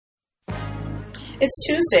It's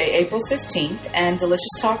Tuesday, April 15th, and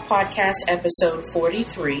Delicious Talk Podcast episode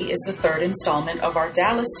 43 is the third installment of our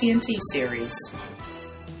Dallas TNT series.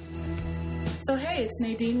 So hey, it's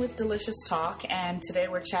Nadine with Delicious Talk, and today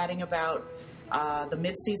we're chatting about the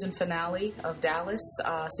mid-season finale of Dallas,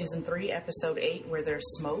 Season 3, Episode 8, Where There's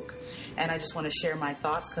Smoke, and I just want to share my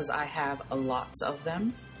thoughts because I have lots of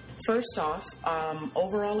them. First off,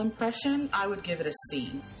 overall impression, I would give it a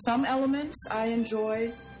C. Some elements I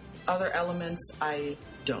enjoy, other elements I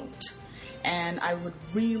don't. And I would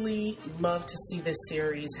really love to see this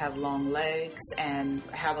series have long legs and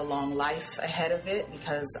have a long life ahead of it,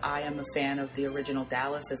 because I am a fan of the original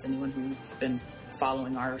Dallas, as anyone who's been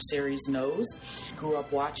following our series knows. Grew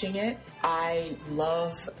up watching it. I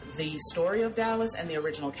love the story of Dallas and the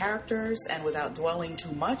original characters, and without dwelling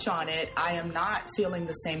too much on it, I am not feeling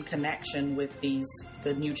the same connection with the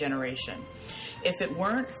new generation. If it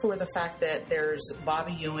weren't for the fact that there's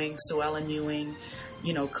Bobby Ewing, Sue Ellen Ewing,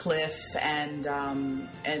 Cliff, and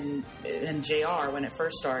JR when it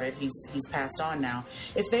first started, he's passed on now.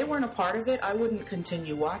 If they weren't a part of it, I wouldn't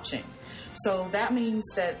continue watching. So that means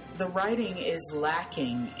that the writing is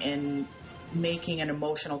lacking in making an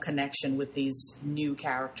emotional connection with these new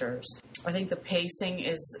characters. I think the pacing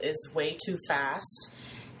is way too fast,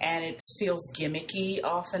 and it feels gimmicky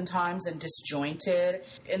oftentimes and disjointed.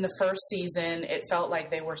 In the first season, it felt like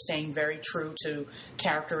they were staying very true to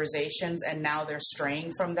characterizations, and now they're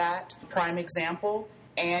straying from that. Prime example,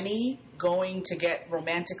 Annie going to get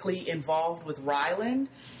romantically involved with Ryland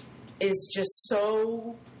is just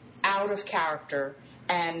so out of character,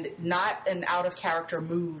 and not an out of character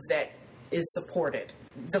move that is supported.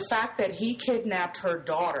 The fact that he kidnapped her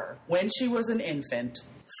daughter when she was an infant,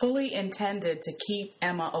 fully intended to keep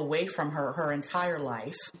Emma away from her entire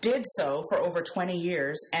life, did so for over 20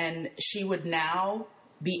 years, and she would now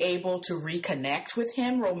be able to reconnect with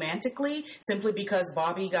him romantically simply because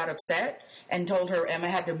Bobby got upset and told her Emma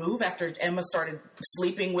had to move after Emma started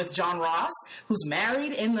sleeping with John Ross, who's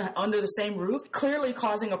married under the same roof, clearly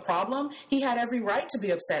causing a problem. He had every right to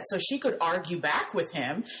be upset, so she could argue back with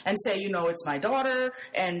him and say, it's my daughter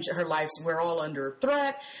and her life's, we're all under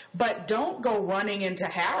threat, but don't go running into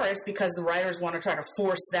Harris because the writers want to try to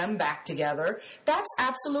force them back together. That's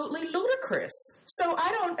absolutely ludicrous. So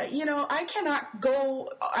I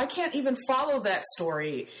can't even follow that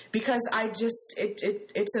story because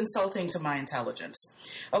it's insulting to my intelligence.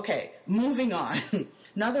 Okay, moving on.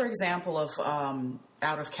 Another example of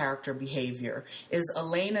out of character behavior is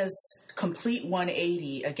Elena's complete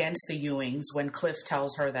 180 against the Ewings when Cliff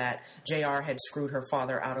tells her that JR had screwed her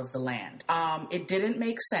father out of the land. It didn't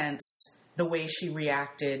make sense the way she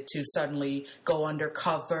reacted to suddenly go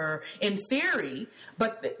undercover in theory,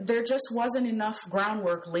 but there just wasn't enough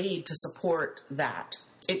groundwork laid to support that.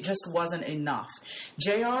 It just wasn't enough.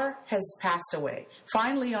 JR has passed away.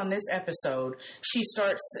 Finally, on this episode, she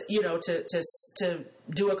starts, to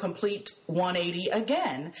do a complete 180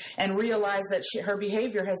 again and realize that her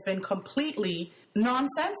behavior has been completely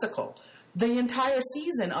nonsensical the entire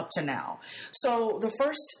season up to now. So the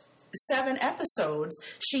first 7 episodes,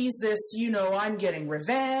 she's this, I'm getting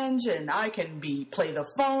revenge and I can play the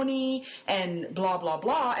phony and blah, blah,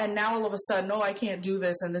 blah. And now all of a sudden, I can't do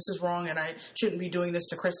this and this is wrong and I shouldn't be doing this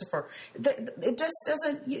to Christopher. It just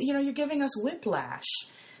doesn't, you're giving us whiplash.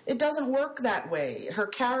 It doesn't work that way. Her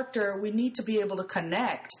character, we need to be able to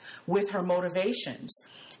connect with her motivations.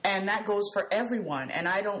 And that goes for everyone, and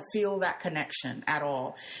I don't feel that connection at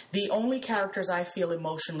all. The only characters I feel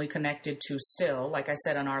emotionally connected to still, like I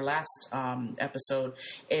said on our last episode,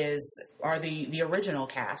 are the original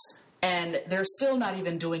cast. And they're still not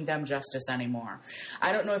even doing them justice anymore.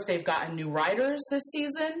 I don't know if they've gotten new writers this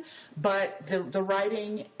season, but the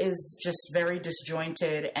writing is just very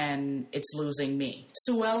disjointed and it's losing me.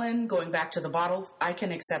 Sue Ellen, going back to the bottle, I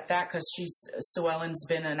can accept that because Sue Ellen's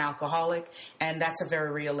been an alcoholic and that's a very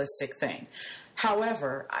realistic thing.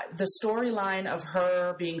 However, the storyline of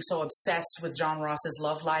her being so obsessed with John Ross's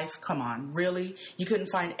love life, come on, really? You couldn't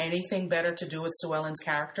find anything better to do with Sue Ellen's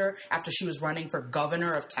character after she was running for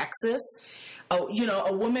governor of Texas?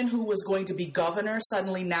 A woman who was going to be governor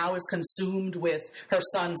suddenly now is consumed with her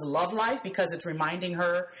son's love life because it's reminding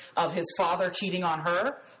her of his father cheating on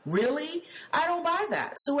her. Really? I don't buy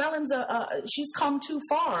that. Sue Ellen's she's come too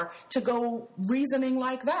far to go reasoning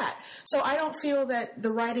like that. So I don't feel that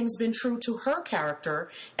the writing's been true to her character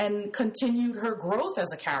and continued her growth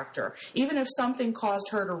as a character. Even if something caused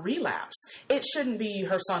her to relapse, it shouldn't be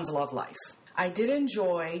her son's love life. I did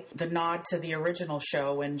enjoy the nod to the original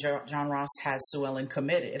show when John Ross has Sue Ellen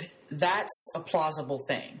committed. that's a plausible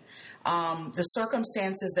thing. The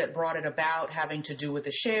circumstances that brought it about, having to do with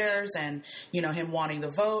the shares and, him wanting the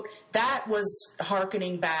vote, that was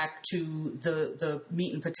hearkening back to the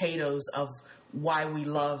meat and potatoes of why we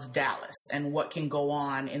love Dallas and what can go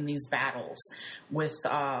on in these battles with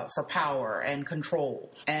for power and control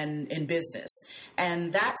and in business.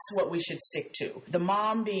 And that's what we should stick to. The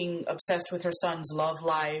mom being obsessed with her son's love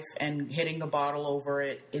life and hitting the bottle over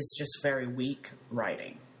it is just very weak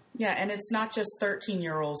writing. Yeah, and it's not just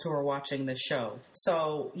 13-year-olds who are watching this show.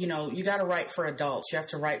 So, you got to write for adults. You have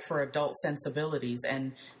to write for adult sensibilities,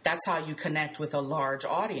 and that's how you connect with a large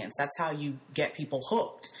audience. That's how you get people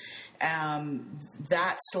hooked.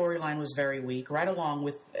 That storyline was very weak, right along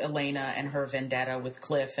with Elena and her vendetta with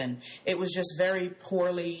Cliff, and it was just very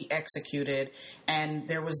poorly executed, and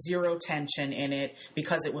there was zero tension in it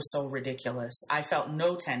because it was so ridiculous. I felt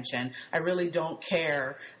no tension. I really don't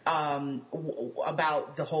care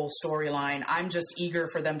about the whole storyline. I'm just eager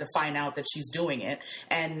for them to find out that she's doing it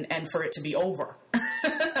and for it to be over.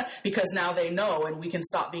 Because now they know, and we can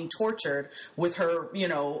stop being tortured with her,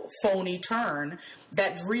 phony turn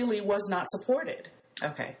that really was not supported.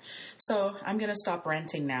 Okay, so I'm going to stop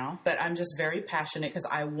ranting now, but I'm just very passionate because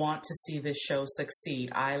I want to see this show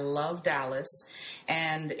succeed. I love Dallas,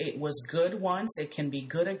 and it was good once. It can be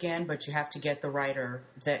good again, but you have to get the writer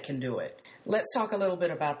that can do it. Let's talk a little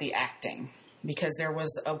bit about the acting, because there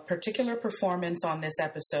was a particular performance on this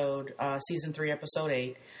episode, Season 3, Episode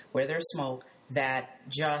 8, Where There's Smoke, that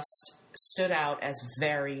just stood out as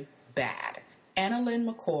very bad. Anna Lynn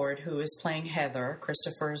McCord, who is playing Heather,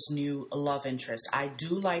 Christopher's new love interest. I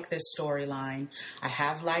do like this storyline. I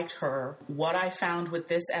have liked her. What I found with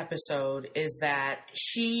this episode is that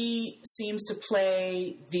she seems to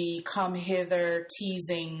play the come hither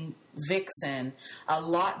teasing vixen a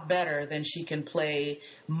lot better than she can play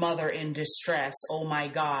mother in distress. Oh my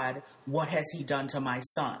God, what has he done to my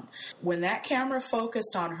son? When that camera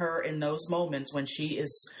focused on her in those moments when she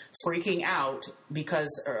is freaking out because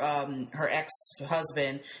her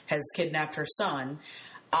ex-husband has kidnapped her son,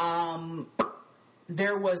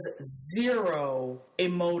 there was zero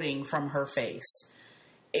emoting from her face.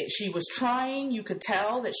 She was trying, you could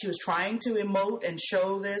tell that she was trying to emote and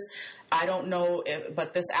show this. I don't know,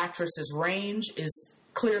 but this actress's range is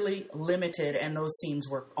clearly limited, and those scenes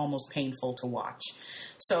were almost painful to watch.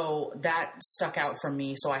 So that stuck out for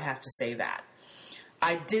me, so I have to say that.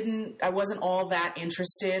 I wasn't all that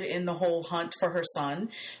interested in the whole hunt for her son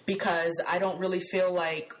because I don't really feel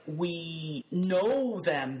like we know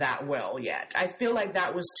them that well yet. I feel like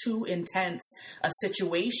that was too intense a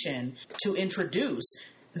situation to introduce.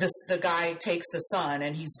 The guy takes the son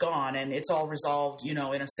and he's gone and it's all resolved, in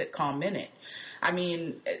a sitcom minute. I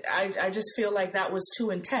mean, I just feel like that was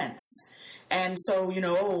too intense. And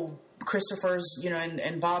so, Christopher's,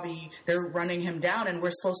 and Bobby, they're running him down and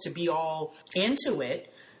we're supposed to be all into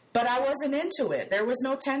it. But I wasn't into it. There was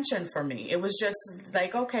no tension for me. It was just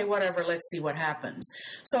like, okay, whatever, let's see what happens.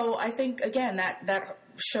 So I think, again, that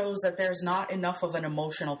shows that there's not enough of an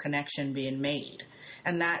emotional connection being made.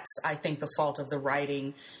 And that's, I think, the fault of the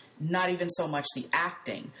writing, not even so much the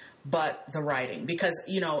acting, but the writing. Because,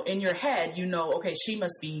 in your head, okay, she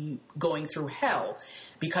must be going through hell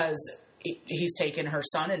because he's taken her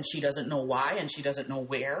son and she doesn't know why and she doesn't know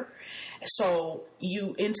where. So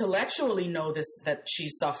you intellectually know that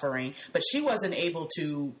she's suffering, but she wasn't able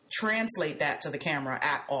to translate that to the camera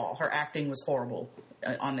at all. Her acting was horrible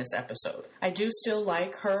on this episode. I do still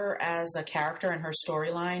like her as a character and her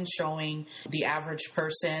storyline, showing the average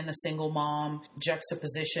person, a single mom,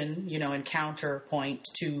 juxtaposition, and counterpoint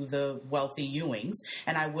to the wealthy Ewings.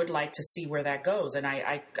 And I would like to see where that goes. And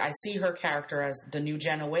I see her character as the new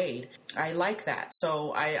Jenna Wade. I like that.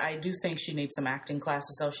 So I do think she needs some acting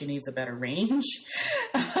classes, though she needs a better range.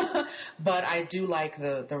 But I do like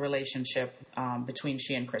the relationship between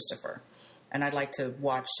she and Christopher. And I'd like to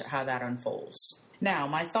watch how that unfolds. Now,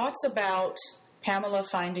 my thoughts about Pamela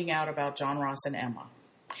finding out about John Ross and Emma.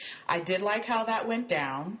 I did like how that went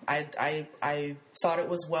down. I thought it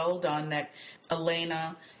was well done that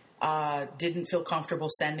Elena didn't feel comfortable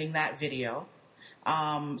sending that video.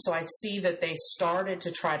 So I see that they started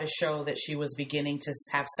to try to show that she was beginning to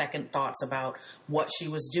have second thoughts about what she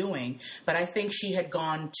was doing. But I think she had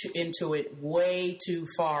gone into it way too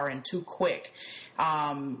far and too quick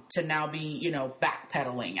to now be,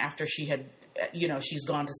 backpedaling after she had she's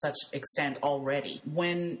gone to such extent already.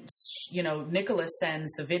 When, Nicholas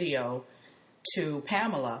sends the video to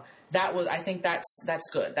Pamela, I think that's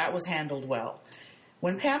good. That was handled well.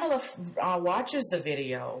 When Pamela watches the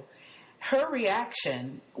video, her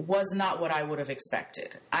reaction was not what I would have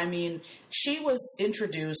expected. I mean, she was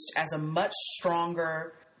introduced as a much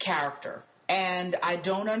stronger, character. And I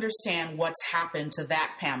don't understand what's happened to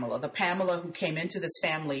that Pamela. The Pamela who came into this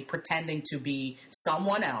family pretending to be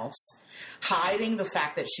someone else, hiding the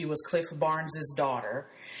fact that she was Cliff Barnes's daughter,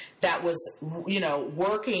 that was,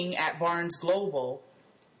 working at Barnes Global,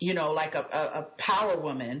 like a power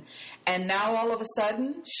woman. And now all of a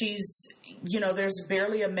sudden she's, there's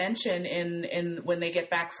barely a mention in when they get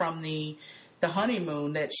back from the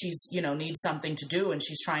honeymoon that she's, needs something to do and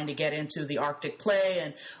she's trying to get into the Arctic play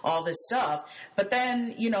and all this stuff. But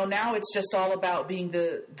then, now it's just all about being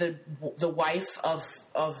the wife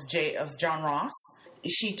of John Ross.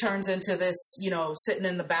 She turns into this, sitting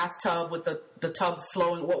in the bathtub with the tub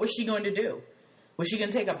flowing. What was she going to do? Was she going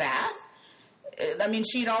to take a bath? I mean,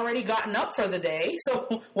 she'd already gotten up for the day,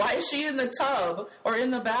 so why is she in the tub or in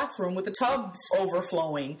the bathroom with the tub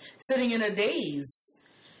overflowing, sitting in a daze?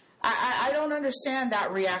 I don't understand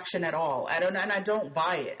that reaction at all. And I don't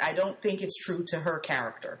buy it. I don't think it's true to her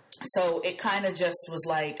character. So it kind of just was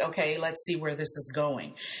like, okay, let's see where this is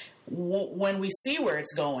going. When we see where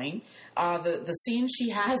it's going, the scene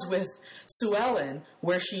she has with Sue Ellen,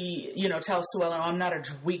 where she, tells Sue Ellen, I'm not a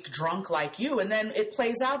weak drunk like you. And then it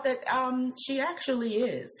plays out that she actually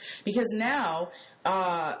is. Because now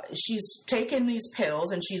she's taken these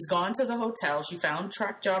pills and she's gone to the hotel. She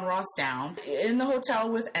tracked John Ross down in the hotel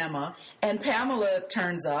with Emma. And Pamela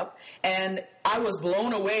turns up. And I was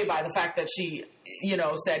blown away by the fact that she,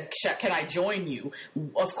 said, can I join you?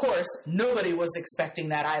 Of course, nobody was expecting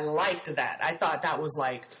that. I liked that. I thought that was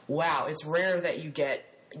like, wow, it's rare that you get,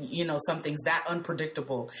 something's that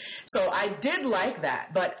unpredictable. So I did like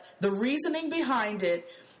that. But the reasoning behind it,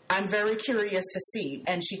 I'm very curious to see.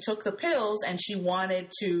 And she took the pills and she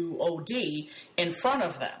wanted to OD in front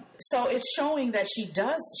of them. So it's showing that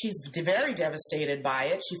she's very devastated by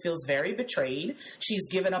it. She feels very betrayed. She's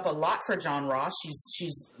given up a lot for John Ross.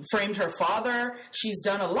 She's framed her father. She's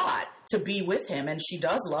done a lot to be with him, and she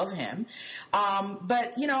does love him.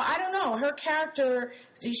 But, I don't know. Her character,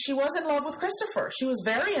 she was in love with Christopher. She was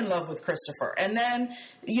very in love with Christopher. And then,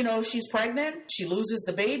 she's pregnant. She loses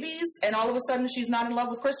the babies. And all of a sudden, she's not in love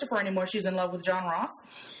with Christopher anymore. She's in love with John Ross.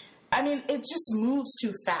 I mean, it just moves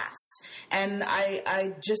too fast. And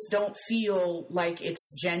I just don't feel like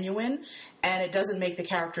it's genuine. And it doesn't make the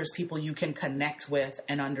characters people you can connect with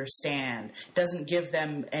and understand. It doesn't give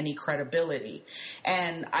them any credibility.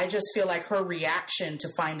 And I just feel like her reaction to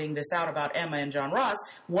finding this out about Emma and John Ross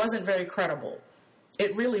wasn't very credible.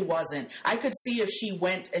 It really wasn't. I could see if she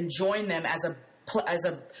went and joined them as a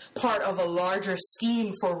part of a larger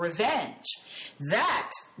scheme for revenge.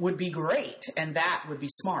 That would be great, and that would be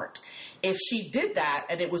smart. If she did that,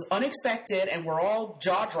 and it was unexpected, and we're all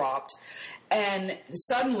jaw-dropped, and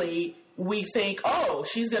suddenly we think, oh,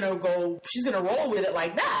 she's going to roll with it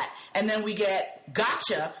like that, and then we get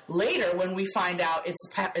gotcha later when we find out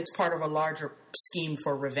it's part of a larger scheme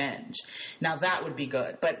for revenge. Now, that would be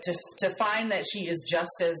good. But to find that she is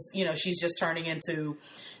just as, she's just turning into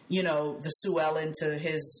the Sue Ellen to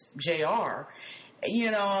his JR.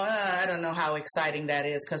 I don't know how exciting that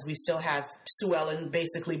is because we still have Sue Ellen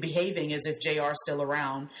basically behaving as if JR's still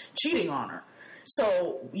around, cheating on her.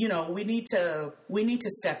 So, we need to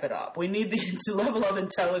step it up. We need the level of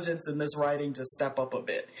intelligence in this writing to step up a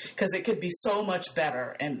bit because it could be so much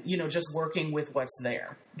better and, just working with what's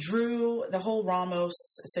there. Drew, the whole Ramos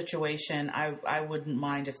situation, I wouldn't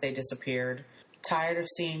mind if they disappeared. Tired of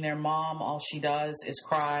seeing their mom. All she does is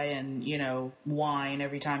cry and, whine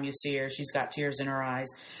every time you see her. She's got tears in her eyes.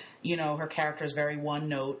 Her character is very one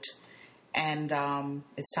note. And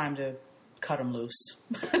it's time to cut them loose.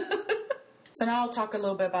 So now I'll talk a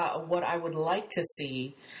little bit about what I would like to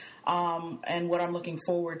see and what I'm looking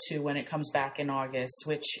forward to when it comes back in August,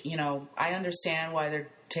 which, I understand why they're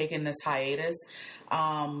taking this hiatus,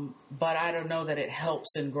 but I don't know that it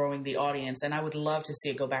helps in growing the audience, and I would love to see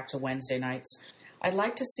it go back to Wednesday nights. I'd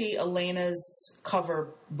like to see Elena's cover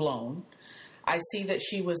blown. I see that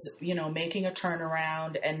she was, making a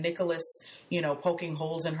turnaround, and Nicholas, poking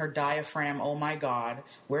holes in her diaphragm. Oh my God,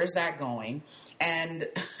 where's that going? And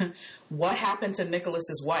what happened to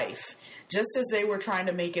Nicholas's wife? Just as they were trying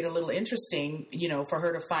to make it a little interesting, for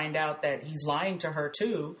her to find out that he's lying to her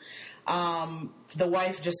too, the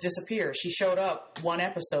wife just disappeared. She showed up one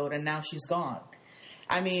episode and now she's gone.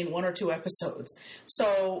 I mean, 1 or 2 episodes.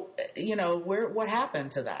 So, what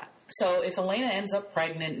happened to that? So if Elena ends up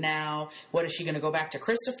pregnant now, what is she going to go back to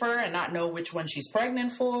Christopher and not know which one she's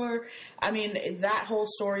pregnant for? I mean, that whole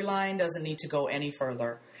storyline doesn't need to go any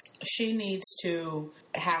further. She needs to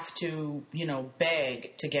have to,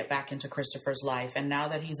 beg to get back into Christopher's life. And now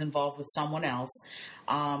that he's involved with someone else,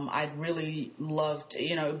 I'd really love to,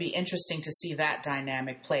 it would be interesting to see that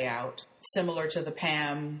dynamic play out. similar to the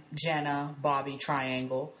Pam, Jenna, Bobby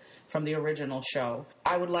triangle from the original show.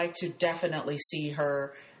 I would like to definitely see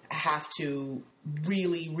her have to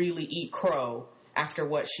really, really eat crow after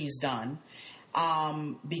what she's done.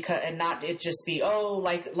 Because, and not it just be,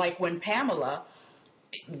 like when Pamela,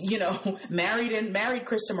 married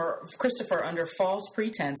Christopher under false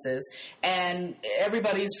pretenses, and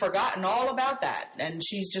everybody's forgotten all about that. And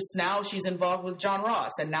she's involved with John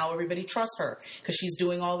Ross, and now everybody trusts her because she's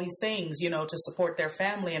doing all these things, to support their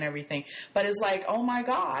family and everything. But it's like, oh my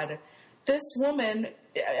God, this woman,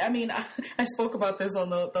 I mean, I spoke about this on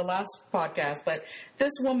the last podcast, but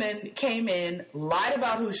this woman came in, lied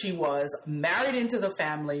about who she was, married into the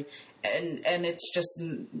family, and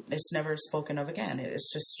it's never spoken of again.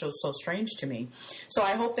 It's just so strange to me. So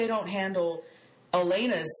I hope they don't handle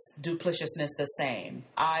Elena's duplicitousness the same.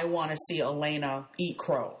 I want to see Elena eat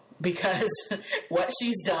crow because what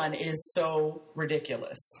she's done is so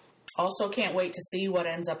ridiculous. Also, can't wait to see what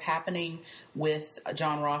ends up happening with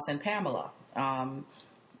John Ross and Pamela.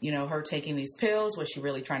 Her taking these pills. Was she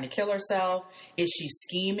really trying to kill herself? Is she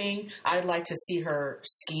scheming? I'd like to see her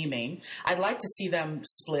scheming. I'd like to see them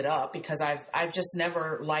split up because I've just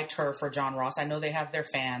never liked her for John Ross. I know they have their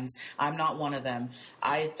fans. I'm not one of them.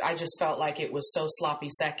 I just felt like it was so sloppy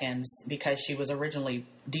seconds because she was originally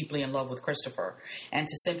deeply in love with Christopher. And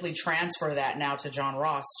to simply transfer that now to John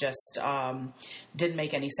Ross just didn't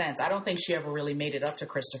make any sense. I don't think she ever really made it up to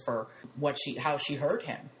Christopher how she hurt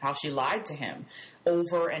him, how she lied to him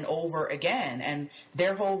over and over again. And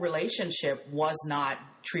their whole relationship was not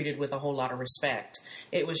treated with a whole lot of respect.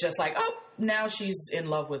 It was just like, oh, now she's in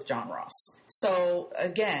love with John Ross. So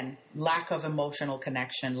again, lack of emotional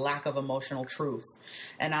connection, lack of emotional truth.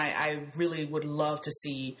 And I really would love to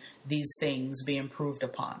see these things be improved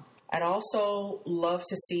upon. I'd also love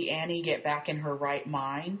to see Annie get back in her right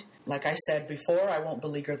mind. Like I said before, I won't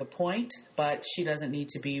beleaguer the point, but she doesn't need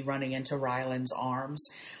to be running into Ryland's arms.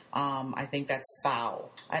 I think that's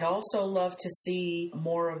foul. I'd also love to see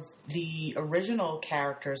more of the original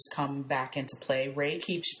characters come back into play. Ray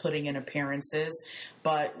keeps putting in appearances,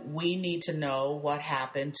 but we need to know what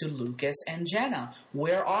happened to Lucas and Jenna.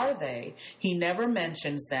 Where are they? He never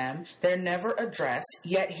mentions them. They're never addressed,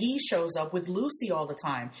 yet he shows up with Lucy all the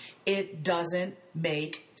time. It doesn't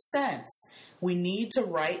make sense. We need to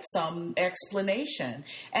write some explanation.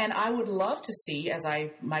 And I would love to see, as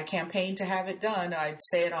my campaign to have it done, I'd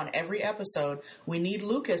say it on every episode, we need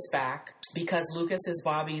Lucas back because Lucas is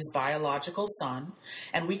Bobby's biological son.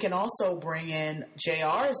 And we can also bring in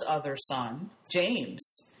JR's other son,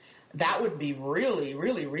 James. That would be really,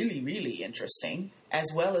 really, really, really interesting, as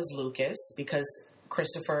well as Lucas, because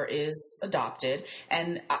Christopher is adopted.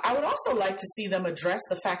 And I would also like to see them address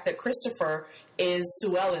the fact that Christopher is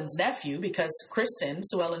Sue Ellen's nephew, because Kristen,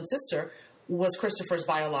 Sue Ellen's sister, was Christopher's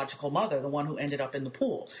biological mother, the one who ended up in the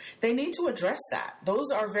pool. They need to address that.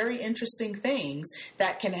 Those are very interesting things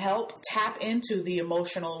that can help tap into the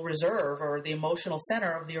emotional reserve or the emotional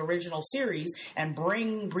center of the original series and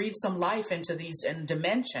breathe some life into these and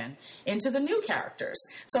dimension into the new characters.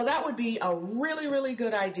 So that would be a really, really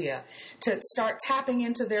good idea to start tapping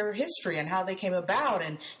into their history and how they came about.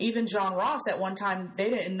 And even John Ross, at one time, they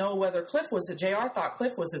didn't know whether JR thought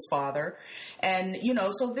Cliff was his father. And,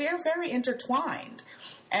 so they're very intertwined.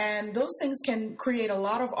 And those things can create a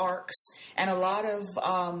lot of arcs and a lot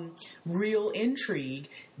of real intrigue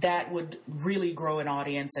that would really grow an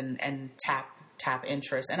audience and tap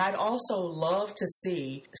interest. And I'd also love to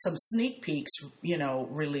see some sneak peeks,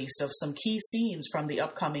 released of some key scenes from the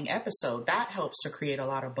upcoming episode. That helps to create a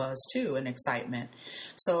lot of buzz too and excitement.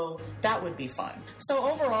 So that would be fun. So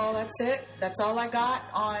overall, that's it. That's all I got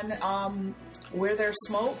on Where There's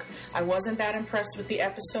Smoke. I wasn't that impressed with the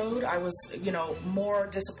episode. I was, more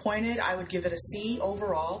disappointed. I would give it a C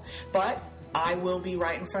overall, but I will be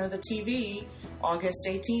right in front of the TV August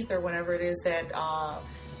 18th or whenever it is that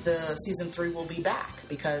the season 3 will be back,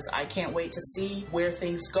 because I can't wait to see where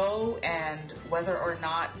things go and whether or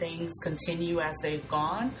not things continue as they've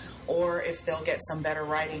gone, or if they'll get some better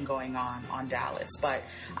writing going on Dallas. But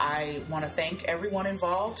I want to thank everyone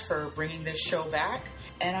involved for bringing this show back,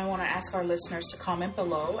 and I want to ask our listeners to comment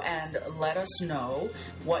below and let us know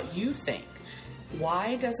what you think.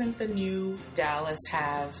 Why doesn't the new Dallas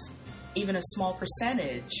have even a small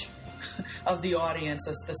percentage of the audience,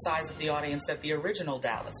 as the size of the audience that the original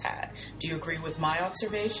Dallas had? Do you agree with my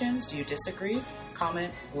observations? Do you disagree?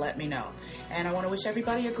 Comment, let me know. And I want to wish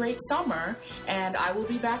everybody a great summer, and I will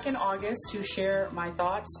be back in August to share my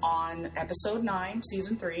thoughts on episode 9,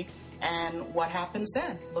 season 3, and what happens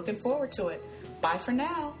then. Looking forward to it. Bye for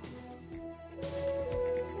now.